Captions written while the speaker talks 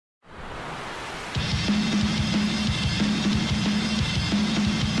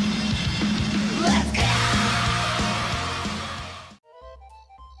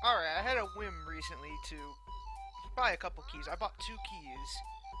buy a couple keys. I bought 2 keys.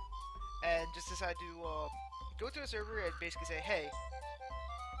 And just decided to go to a server and basically say, hey,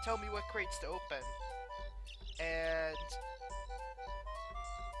 tell me what crates to open. And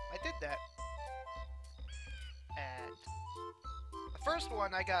I did that. And the first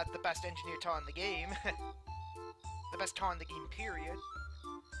one, I got the best engineer tar in the game. The best tar in the game, period.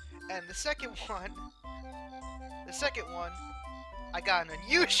 And the second one, I got an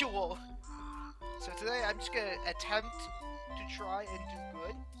unusual. So today, I'm just gonna attempt to try and do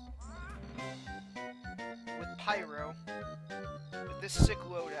good with Pyro, with this sick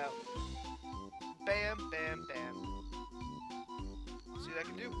loadout. Bam, bam, bam. See what I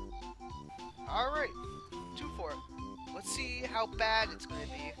can do. Alright, 2-4. Let's see how bad it's gonna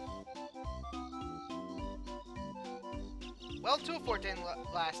be. Well, 2-4 didn't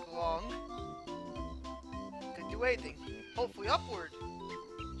last long. Could do anything. Hopefully upward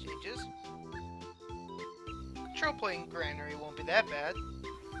changes. Control plane granary won't be that bad.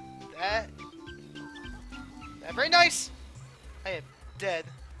 That very nice! I am dead.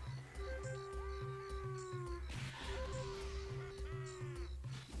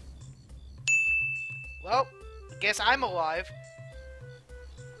 Well, guess I'm alive.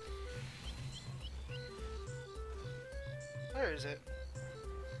 Where is it?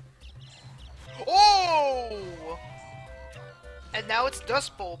 Oh! And now it's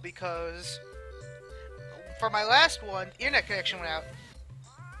Dust Bowl because for my last one, internet connection went out.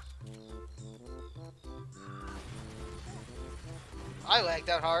 I lagged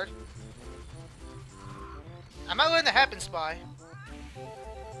out hard. I might letting that happen, Spy.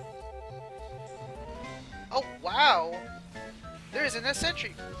 Oh, wow. There isn't a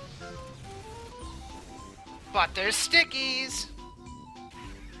sentry. But there's stickies.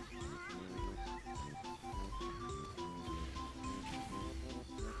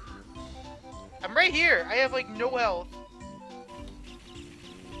 I'm right here. I have, like, no health.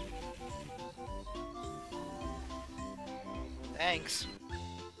 Thanks.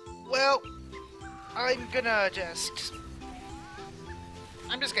 Well, I'm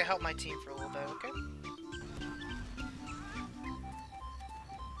just gonna help my team for a little bit, okay?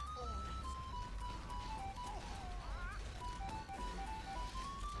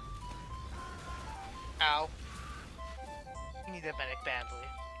 Ow. You need a medic badly.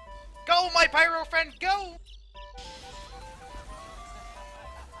 Go, my pyro friend, go!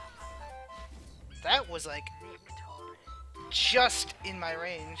 That was like just in my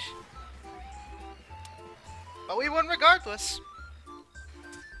range. But we won regardless.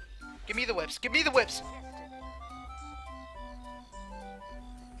 Give me the whips. Give me the whips.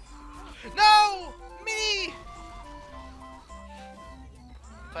 No! Me!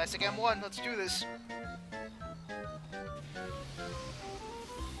 Classic M1. Let's do this.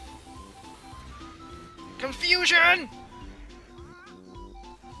 Confusion!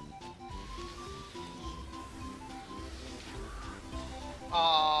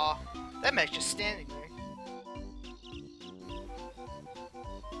 Aww, that man's just standing there.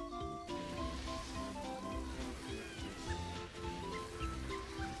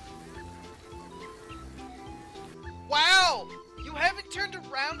 Wow! You haven't turned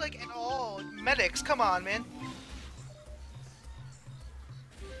around like at all. Medics, come on, man.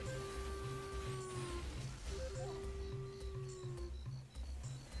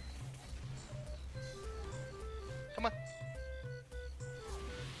 Come on.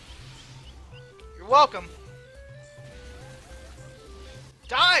 You're welcome.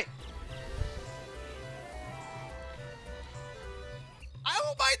 Die!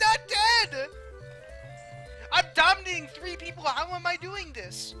 How am I not dead? I'm dominating 3 people. How am I doing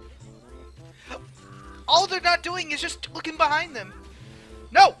this? All they're not doing is just looking behind them.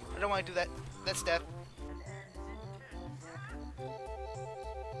 No! I don't want to do that. That's death.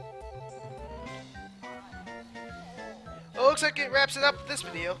 Well, looks like it wraps it up with this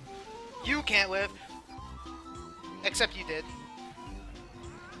video. You can't live. Except you did.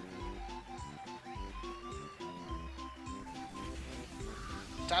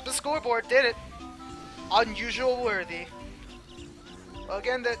 Top of the scoreboard, did it. Unusual worthy. Well,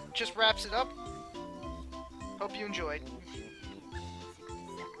 again, that just wraps it up. Hope you enjoyed.